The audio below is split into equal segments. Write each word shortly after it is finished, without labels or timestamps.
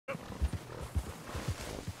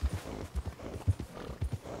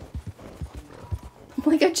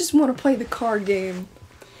Like, I just want to play the card game.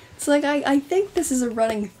 It's like, I think this is a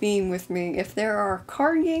running theme with me. If there are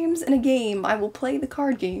card games in a game, I will play the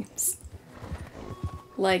card games.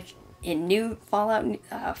 Like, in new Fallout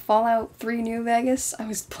 3 New Vegas, I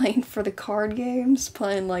was playing for the card games,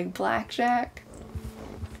 playing, like, Blackjack.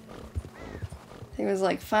 I think it was,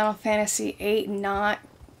 like, Final Fantasy 8 and 9.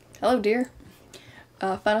 Hello, dear.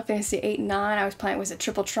 Final Fantasy 8 and 9, I was playing, was a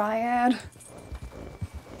triple triad.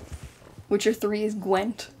 Witcher 3 is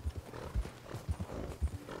Gwent.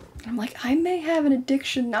 I'm like, I may have an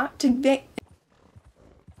addiction not to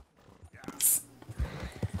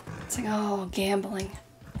It's like, oh, gambling.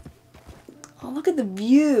 Oh, look at the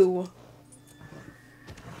view.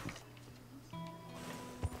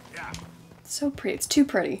 It's so pretty. It's too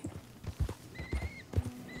pretty.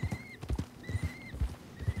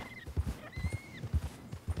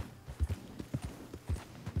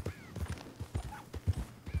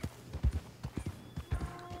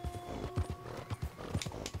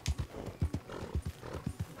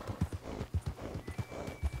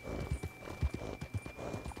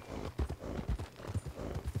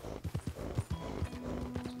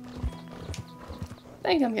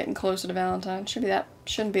 I think I'm getting closer to Valentine.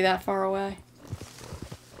 Shouldn't be that far away.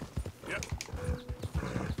 Yep.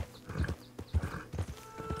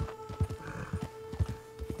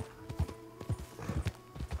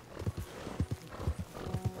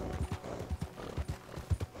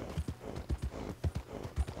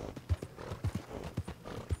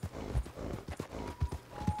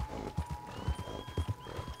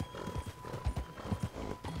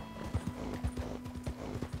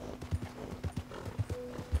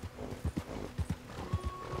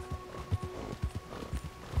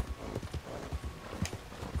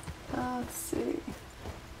 Let's see.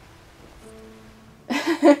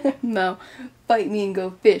 No, fight me and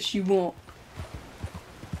go fish, you won't.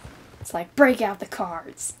 It's like, break out the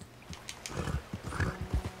cards.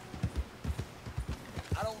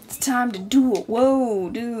 It's time to duel. Whoa,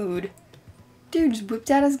 dude. Dude just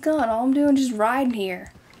whipped out his gun. All I'm doing is just riding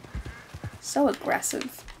here. So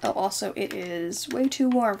aggressive. Oh, also, it is way too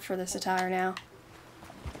warm for this attire now.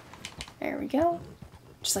 There we go.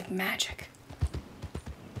 Just like magic.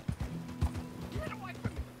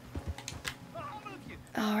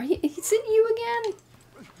 Oh, is it you again?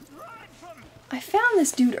 I found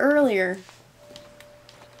this dude earlier.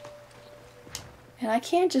 And I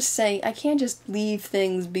can't just leave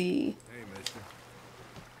things be. Hey, mister.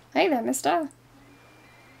 Hey there, mister.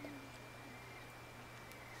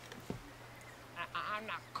 I'm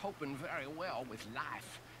not coping very well with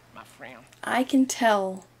life, my friend. I can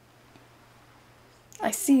tell.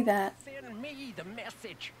 I see that. Send me the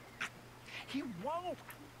message. He won't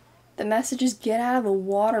The message is get out of the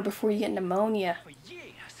water before you get pneumonia. for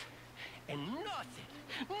years. And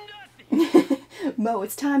nothing. Mo,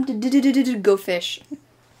 it's time to go fish.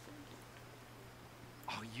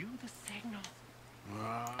 Are you the signal?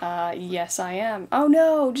 Yes I am. Oh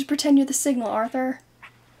no, just pretend you're the signal, Arthur.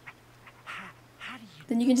 How do you...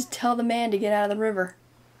 Then you can just tell the man to get out of the river.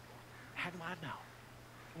 How do I know?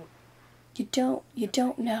 You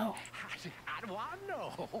don't know. How do I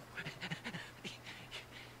know?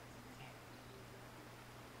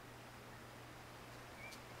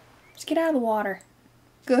 Just get out of the water.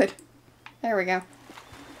 Good. There we go.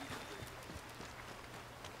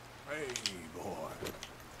 Hey, boy.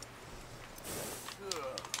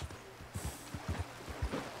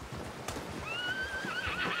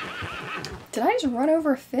 Did I just run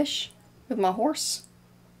over a fish with my horse?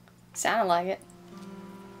 Sounded like it.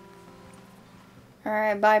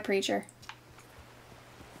 Alright, bye, preacher.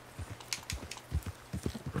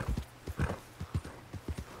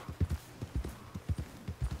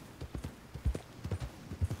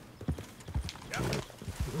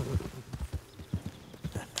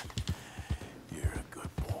 You're a good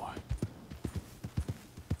boy.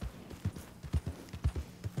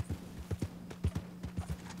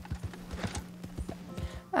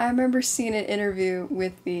 I remember seeing an interview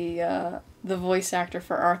with the voice actor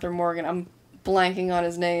for Arthur Morgan. I'm blanking on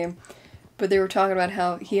his name, but they were talking about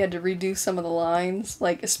how he had to redo some of the lines,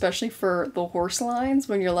 like especially for the horse lines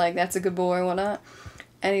when you're like, "That's a good boy," and whatnot.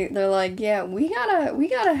 And they're like, "Yeah, we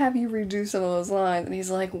gotta have you redo some of those lines." And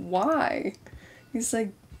he's like, "Why?" He's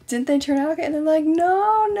like, "Didn't they turn out okay?" And they're like,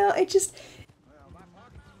 "No, it just."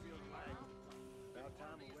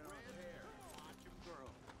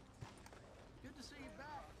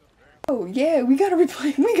 Oh yeah, we gotta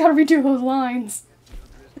redo those lines.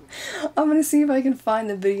 I'm gonna see if I can find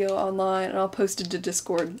the video online and I'll post it to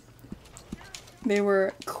Discord. They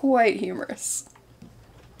were quite humorous.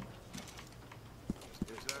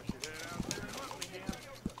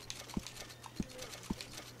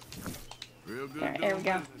 good Alright, there we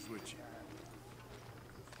doing go. business with you.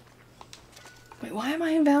 Wait, why am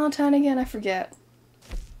I in Valentine again? I forget.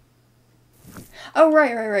 Oh,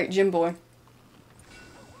 right. Jim Boy.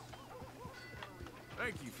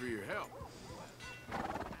 Thank you for your help.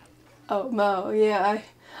 Oh, Mo, yeah,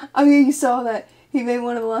 I mean, you saw that. He made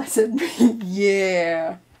one of the lines that,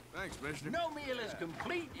 yeah. Thanks, mister. No meal is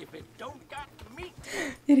complete if it don't got meat.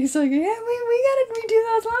 And he's like, yeah, we gotta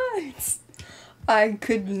redo those lines. I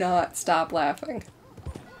could not stop laughing.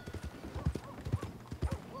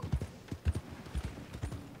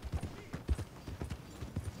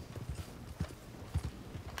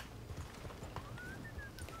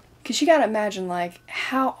 Because you gotta imagine, like,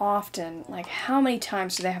 how often, like, how many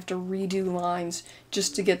times do they have to redo lines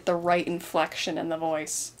just to get the right inflection in the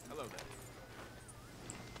voice? Hello there.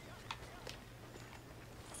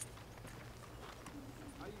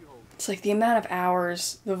 It's like the amount of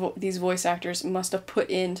hours these voice actors must have put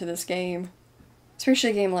into this game.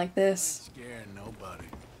 Especially a game like this. Scaring nobody.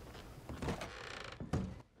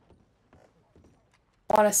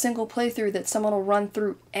 On a single playthrough that someone will run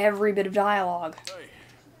through every bit of dialogue. Hey,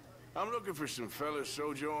 I'm looking for some fellas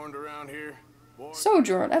sojourned around here. Boy,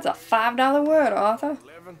 Sojourn, that's a $5 word, Arthur.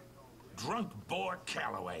 11. Drunk boy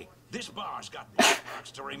Calloway. This bar's got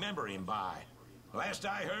bookmarks to remember him by. Last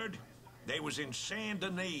I heard, they was in Saint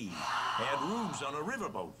Denis. Had rooms on a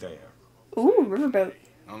riverboat there. Ooh, riverboat.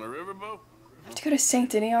 On the riverboat? To go to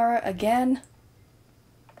Saint Denis again?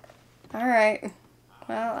 Alright.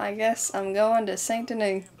 Well, I guess I'm going to Saint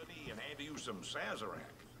Denis. Saint Denis and hand you some Sazerac.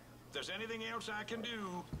 If there's anything else I can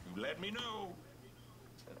do, you let me know.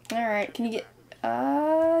 Alright, can you get...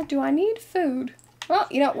 do I need food? Well,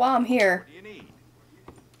 you know, while I'm here, What do you need?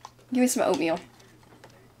 give me some oatmeal.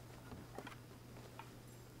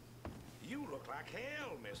 You look like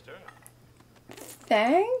hell, mister.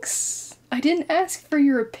 Thanks? I didn't ask for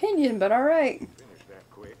your opinion, but alright. Finish that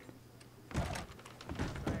quick.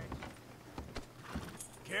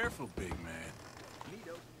 Careful, big man.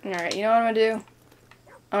 Alright, you know what I'm gonna do?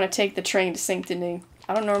 I'm gonna take the train to Saint Denis.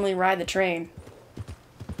 I don't normally ride the train.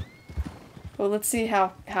 Well, let's see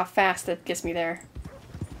how fast that gets me there.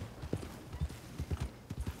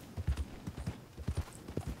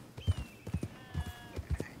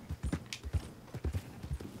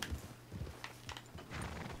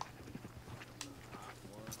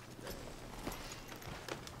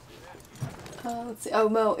 Let's see. Oh,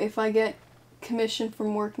 Mo, if I get commission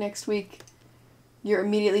from work next week, you're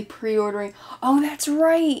immediately pre-ordering. Oh, that's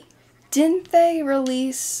right. Didn't they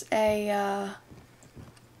release an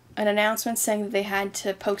announcement saying that they had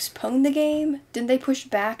to postpone the game? Didn't they push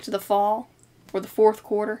it back to the fall or the fourth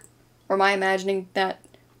quarter? Or am I imagining that,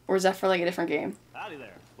 or is that for like a different game? Howdy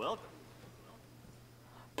there. Welcome.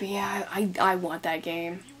 But yeah, I want that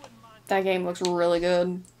game. That game looks really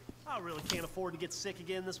good. I really can't afford to get sick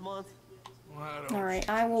again this month. Why don't Alright,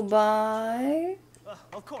 I will buy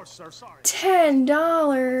Of course, sir. Sorry.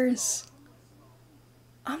 $10.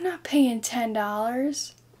 I'm not paying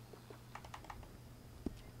 $10.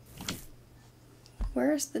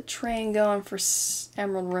 Where's the train going for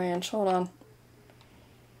Emerald Ranch? Hold on.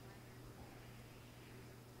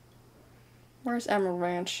 Where's Emerald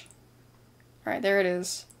Ranch? Alright, there it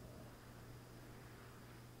is.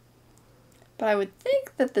 But I would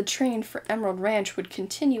think that the train for Emerald Ranch would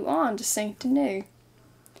continue on to Saint Denis.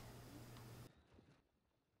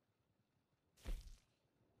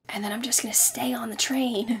 And then I'm just gonna stay on the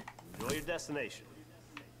train. Enjoy your destination.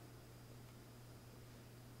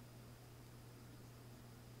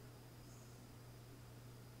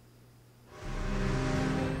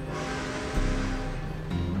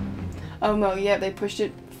 Oh no, yeah, they pushed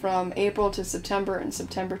it from April to September and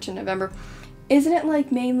September to November. Isn't it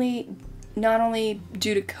like mainly not only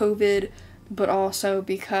due to COVID, but also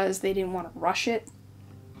because they didn't want to rush it?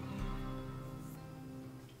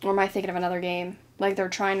 Or am I thinking of another game? Like they're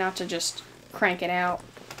trying not to just crank it out.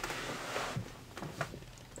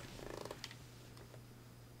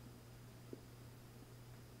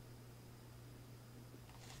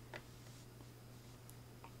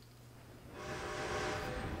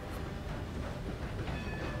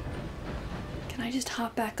 Can I just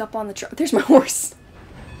hop back up on the truck? There's my horse.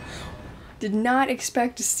 Did not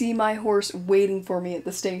expect to see my horse waiting for me at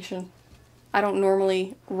the station. I don't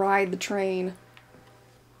normally ride the train.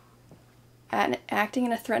 Acting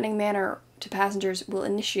in a threatening manner to passengers will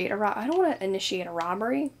initiate a I don't want to initiate a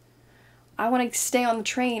robbery. I want to stay on the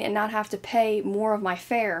train and not have to pay more of my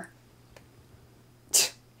fare.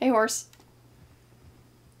 Hey, horse.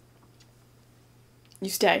 You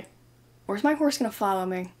stay. Or is my horse going to follow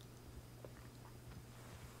me?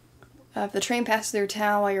 If the train passes through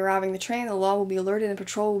town while you're robbing the train, the law will be alerted and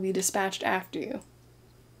patrol will be dispatched after you.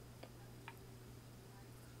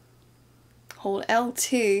 Hold LT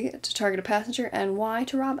to target a passenger and Y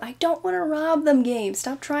to rob. I don't want to rob them, game.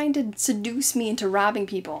 Stop trying to seduce me into robbing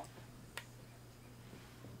people.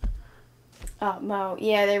 Oh, Mo.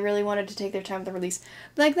 Yeah, they really wanted to take their time with the release.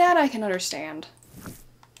 Like that I can understand.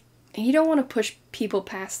 And you don't want to push people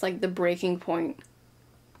past, like, the breaking point.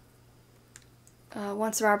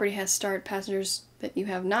 Once the robbery has started, passengers that you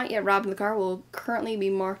have not yet robbed in the car will currently be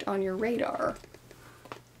marked on your radar.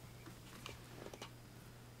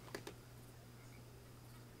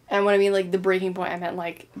 And when I mean, like, the breaking point, I meant,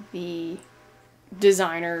 like, the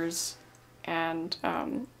designers and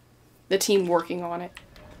the team working on it.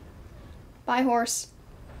 Bye, horse.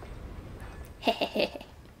 Hehehe.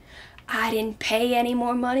 I didn't pay any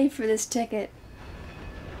more money for this ticket.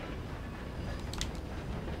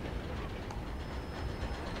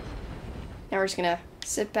 Now we're just gonna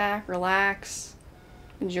sit back, relax,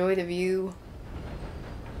 enjoy the view.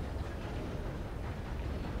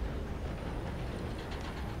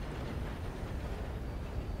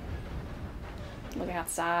 Look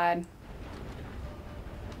outside.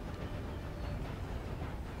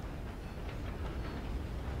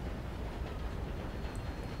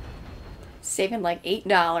 Saving like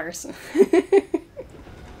 $8.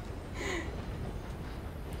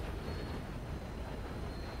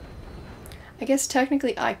 I guess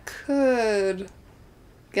technically I could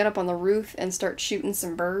get up on the roof and start shooting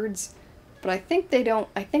some birds, but I think they don't,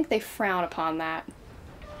 I think they frown upon that.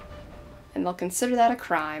 And they'll consider that a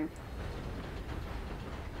crime.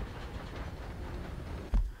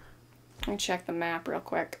 Let me check the map real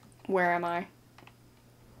quick. Where am I?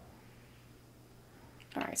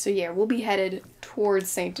 Alright, so yeah, we'll be headed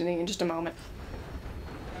towards Saint Denis in just a moment.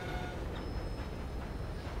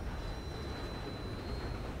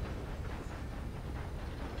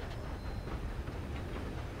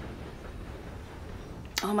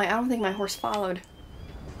 Oh my, I don't think my horse followed.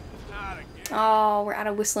 Oh, we're out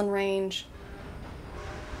of whistling range.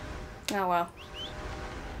 Oh well.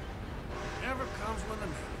 Never comes when the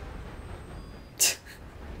need.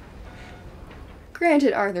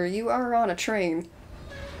 Granted, Arthur, you are on a train.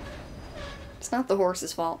 It's not the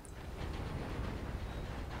horse's fault.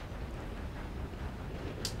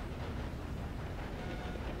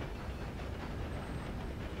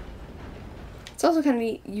 It's also kind of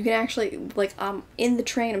neat, you can actually, like, I'm in the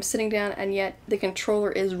train, I'm sitting down, and yet the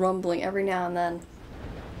controller is rumbling every now and then.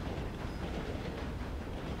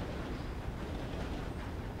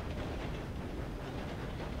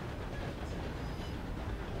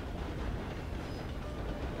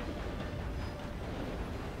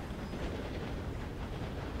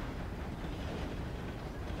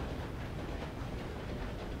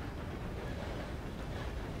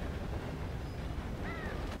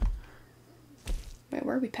 Wait,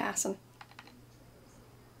 where are we passing?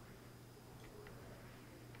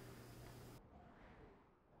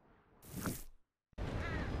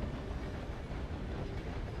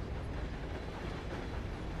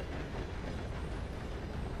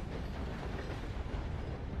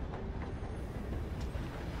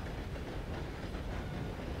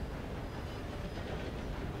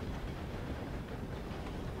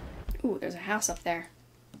 Ooh, there's a house up there.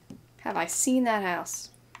 Have I seen that house?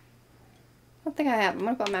 I don't think I have. I'm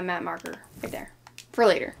gonna put my map marker right there. For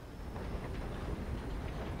later.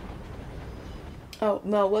 Oh,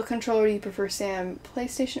 Mo, what controller do you prefer, Sam?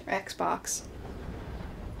 PlayStation or Xbox?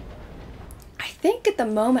 I think at the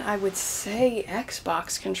moment I would say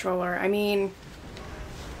Xbox controller. I mean,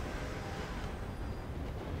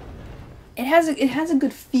 it has a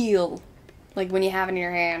good feel, like when you have it in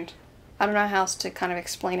your hand. I don't know how else to kind of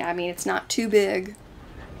explain it. I mean, it's not too big.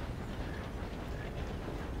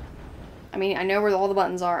 I mean, I know where all the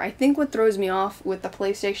buttons are. I think what throws me off with the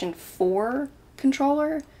PlayStation 4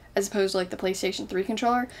 controller, as opposed to like the PlayStation 3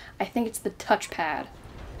 controller, I think it's the touchpad.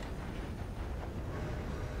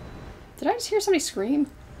 Did I just hear somebody scream?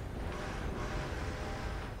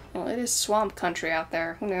 Well, it is swamp country out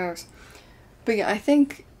there. Who knows? But yeah, I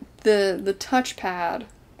think the touchpad,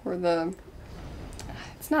 or the...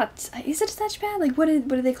 It's not... Is it a touchpad? Like, what did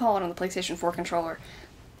they call it on the PlayStation 4 controller?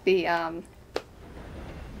 The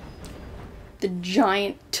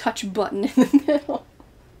giant touch button in the middle.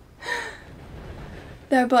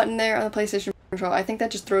 That button there on the PlayStation controller, I think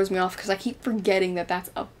that just throws me off because I keep forgetting that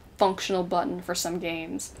that's a functional button for some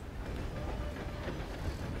games.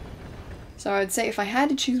 So I would say if I had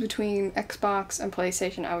to choose between Xbox and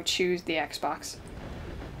PlayStation, I would choose the Xbox.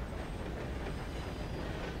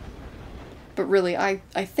 But really, I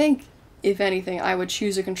think, if anything, I would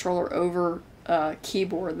choose a controller over a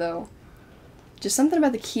keyboard, though. Just something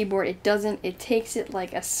about the keyboard, it takes it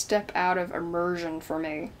like a step out of immersion for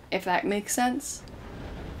me, if that makes sense.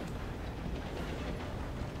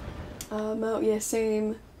 Oh, yeah,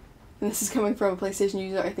 same. And this is coming from a PlayStation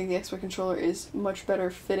user. I think the Xbox controller is much better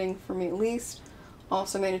fitting for me at least.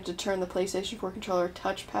 Also managed to turn the PlayStation 4 controller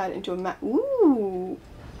touchpad into a ooh!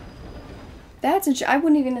 That's I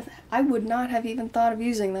would not have even thought of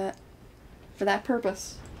using that for that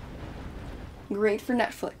purpose. Great for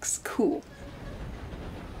Netflix. Cool.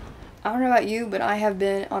 I don't know about you, but I have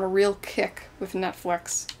been on a real kick with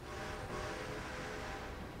Netflix.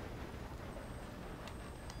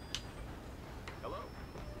 Hello?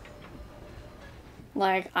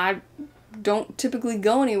 Like, I don't typically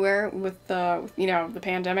go anywhere with you know, the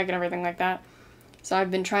pandemic and everything like that. So I've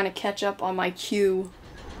been trying to catch up on my queue.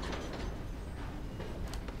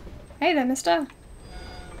 Hey there, mister.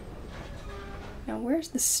 Now, where's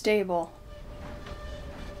the stable?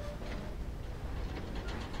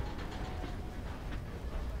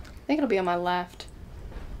 I think it'll be on my left.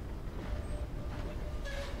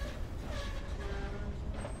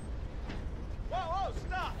 Whoa,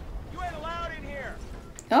 stop! You ain't allowed in here.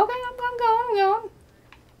 Okay, I'm going.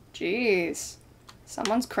 Jeez.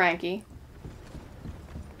 Someone's cranky.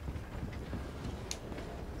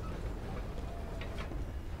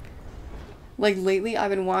 Like, lately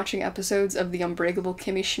I've been watching episodes of The Unbreakable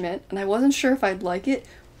Kimmy Schmidt, and I wasn't sure if I'd like it,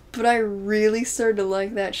 but I really started to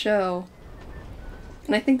like that show.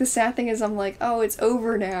 And I think the sad thing is I'm like, oh, it's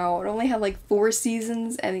over now. It only had like 4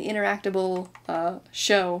 seasons and the interactable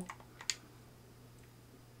show.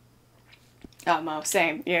 Oh, Mo,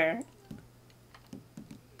 same, yeah.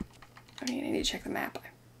 I mean, I need to check the map.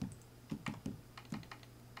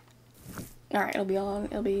 Alright, it'll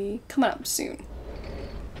be coming up soon.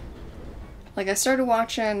 Like, I started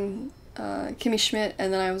watching Kimmy Schmidt,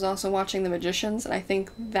 and then I was also watching The Magicians, and I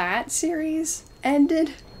think that series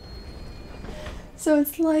ended. So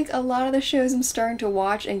it's like a lot of the shows I'm starting to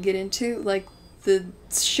watch and get into, like, the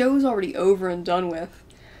show's already over and done with.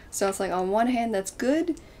 So it's like, on one hand, that's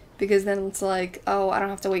good, because then it's like, oh, I don't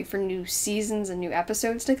have to wait for new seasons and new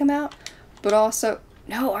episodes to come out. But also,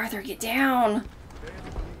 no, Arthur, get down!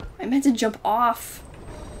 I meant to jump off.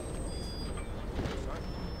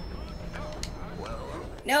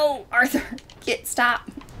 No, Arthur,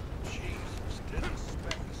 stop.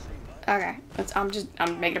 Okay,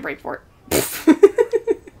 I'm making a break for it.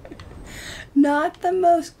 Not the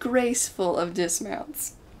most graceful of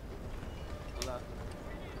dismounts.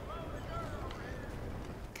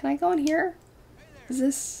 Can I go in here? Is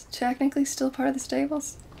this technically still part of the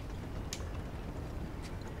stables?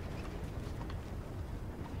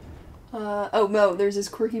 Oh, Mo, there's this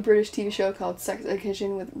quirky British TV show called Sex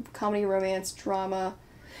Education with comedy, romance, drama.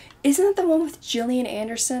 Isn't that the one with Gillian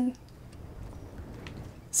Anderson?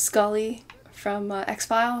 Scully from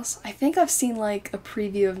X-Files? I think I've seen like a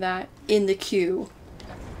preview of that in the queue.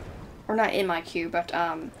 Or not in my queue, but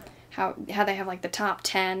how they have like the top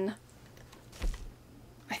 10.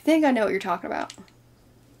 I think I know what you're talking about.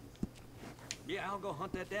 Yeah, I'll go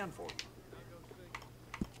hunt that down for you.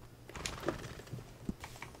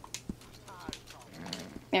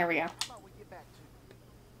 There we go.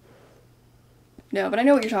 No, but I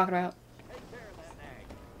know what you're talking about.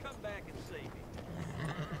 Come back and see me.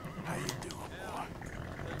 How you doing, boy?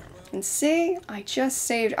 And see, I just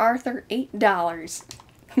saved Arthur $8.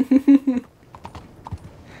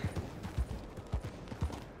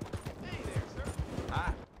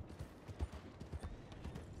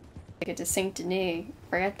 I get to Saint Denis.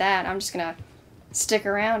 Forget that. I'm just gonna stick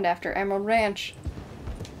around after Emerald Ranch.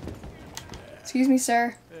 Excuse me,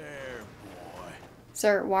 sir. There, boy.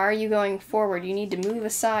 Sir, why are you going forward? You need to move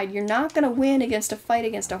aside. You're not gonna win against a fight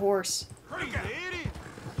against a horse. Crazy idiot!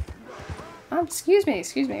 Excuse me,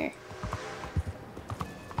 excuse me.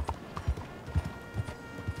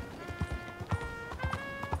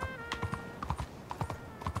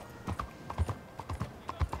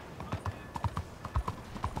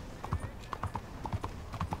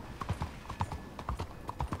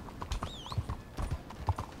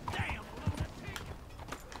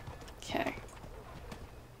 Okay.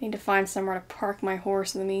 Need to find somewhere to park my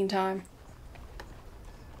horse in the meantime.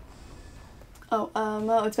 Oh,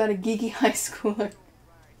 it's about a geeky high schooler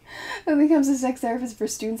who becomes a sex therapist for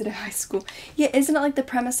students at a high school. Yeah, isn't it like the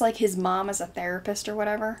premise like his mom is a therapist or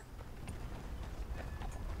whatever?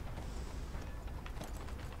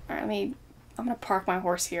 Alright, I'm gonna park my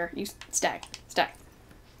horse here. You stay.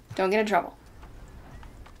 Don't get in trouble.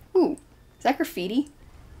 Ooh, is that graffiti?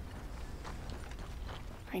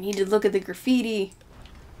 I need to look at the graffiti.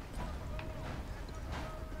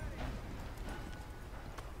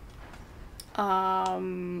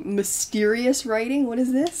 Mysterious writing? What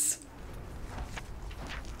is this?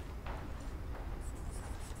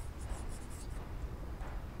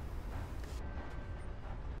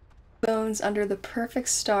 Bones under the perfect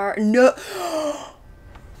star. No!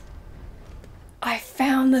 I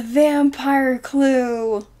found the vampire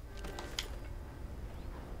clue!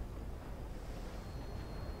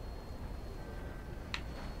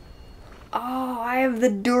 Oh, I have the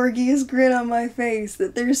dorkiest grin on my face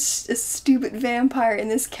that there's a stupid vampire in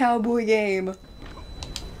this cowboy game.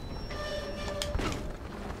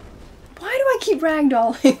 Why do I keep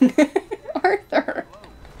ragdolling Arthur?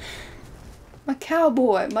 My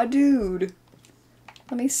cowboy, my dude.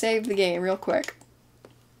 Let me save the game real quick.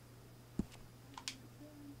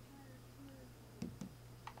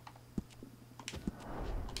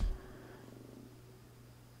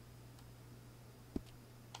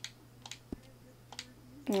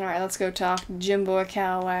 Alright, let's go talk to Jim Boy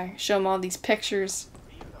Calloway. Show him all these pictures.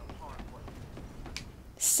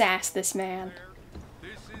 Sass this man.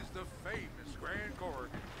 This is the famous Grand Corridor.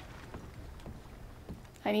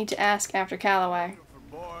 I need to ask after Calloway.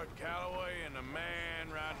 For Boyd Calloway and the man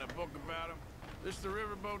writing a book about him. This the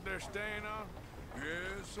riverboat they're staying on?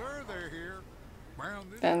 Yes, sir, they're here.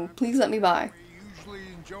 Round this Then time please let me by. we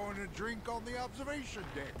usually enjoying a drink on the observation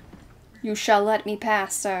deck. You shall let me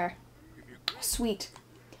pass, sir. Sweet.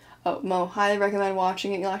 Oh, Mo, highly recommend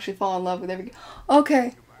watching it. You'll actually fall in love with every...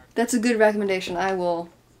 Okay, that's a good recommendation. I will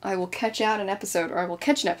catch out an episode, or I will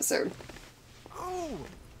catch an episode. Oh,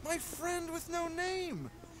 my friend with no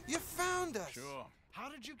name. You found us. Sure. How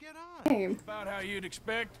did you get on? Name. About how you'd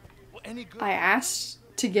expect. Well, any good I asked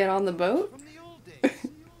to get on the boat. from the old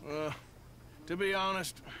days? Well, to be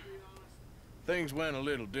honest, things went a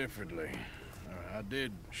little differently. I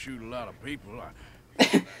did shoot a lot of people.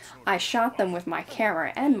 I shot them with my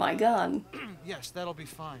camera and my gun. Yes, that'll be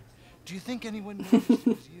fine. Do you think anyone noticed it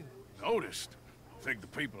was you? Noticed. I think the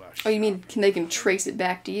people I shot. Oh, you mean they can trace it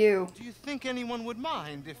back to you? Do you think anyone would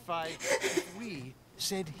mind if we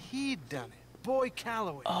said he'd done it? Boy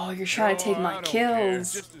Calloway. Oh, you're trying to take Oh, I my don't care,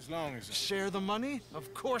 kills. just as long as Share the money?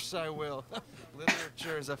 Of course I will.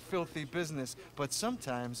 Literature is a filthy business, but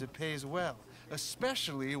sometimes it pays well,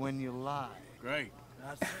 especially when you lie. Great.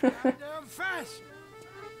 That's so goddamn fast.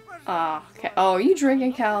 Okay. Oh, are you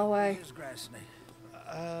drinking, Calloway?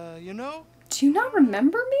 You know, Do you not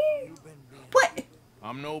remember me? What?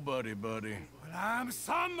 I'm nobody, buddy. I'm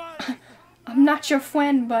somebody. I'm not your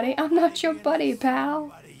friend, buddy. I'm not your buddy,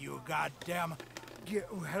 pal. You goddamn...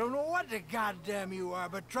 I don't know what the goddamn you are,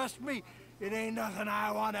 but trust me, it ain't nothing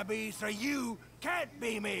I want to be, so you can't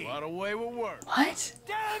be me. What a way will work. What?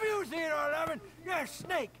 Damn you, Theodore Levin! You're a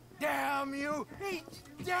snake! Damn you! Hey,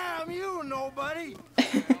 damn you, nobody!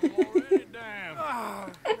 I'm already damn. Oh,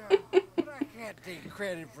 no. But I can't take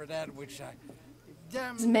credit for that which I...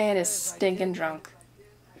 Damn This man is yes, I stinking did. drunk.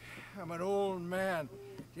 I'm an old man.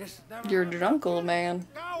 Just never You're drunk, old man.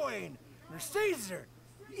 Gawain or Caesar.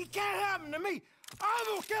 It can't happen to me. I'm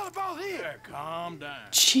gonna kill them both here. Yeah, calm down.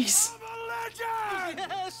 Jeez. I'm a legend!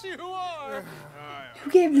 Yes, you are.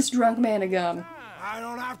 Who gave this drunk man a gun? I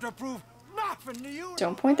don't have to prove nothing to you.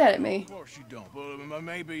 Don't point that at me. Of course you don't. Well,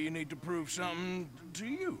 maybe you need to prove something to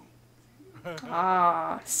you.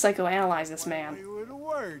 Ah, psychoanalyze this man. With the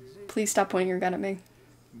words. Please stop pointing your gun at me.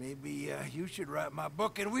 Maybe you should write my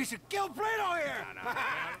book and we should kill Plato here.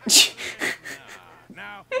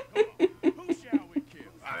 Now, come on. Who shall we kill?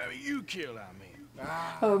 I mean, you kill, I mean.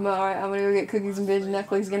 Oh, Mo, alright, I'm gonna go get cookies and binge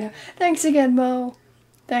Netflix again. Thanks again, Mo.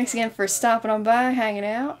 Thanks again for stopping on by, hanging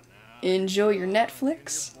out. Enjoy your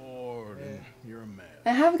Netflix. Bored and you're a man.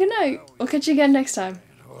 And have a good night. We'll catch you again next time.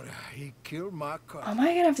 Lord, he killed my car. Am I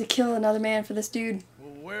gonna have to kill another man for this dude?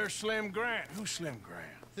 Well, where's Slim Grant? Who's Slim Grant?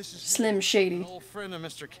 This is Slim Shady. an old friend of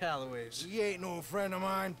Mr. Calloway's. He ain't no friend of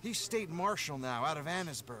mine. He's state marshal now, out of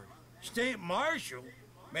Annesburg. State marshal?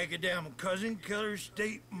 Make a damn cousin killer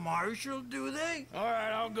state marshal, do they? All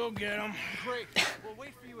right, I'll go get him. Great. We'll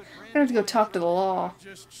wait for you at I'm gonna have to go talk to the law.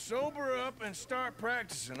 Just sober up and start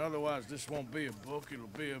practicing. Otherwise, this won't be a book. It'll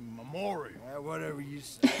be a memorial. Whatever you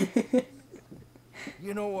say.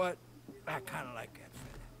 You know what? I kind of like that fella.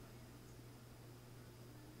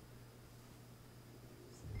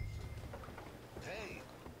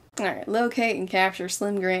 Alright, locate and capture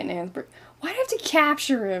Slim Grant in Annesburg. Why do I have to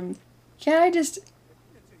capture him? Can't I just,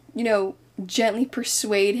 you know, gently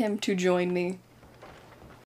persuade him to join me?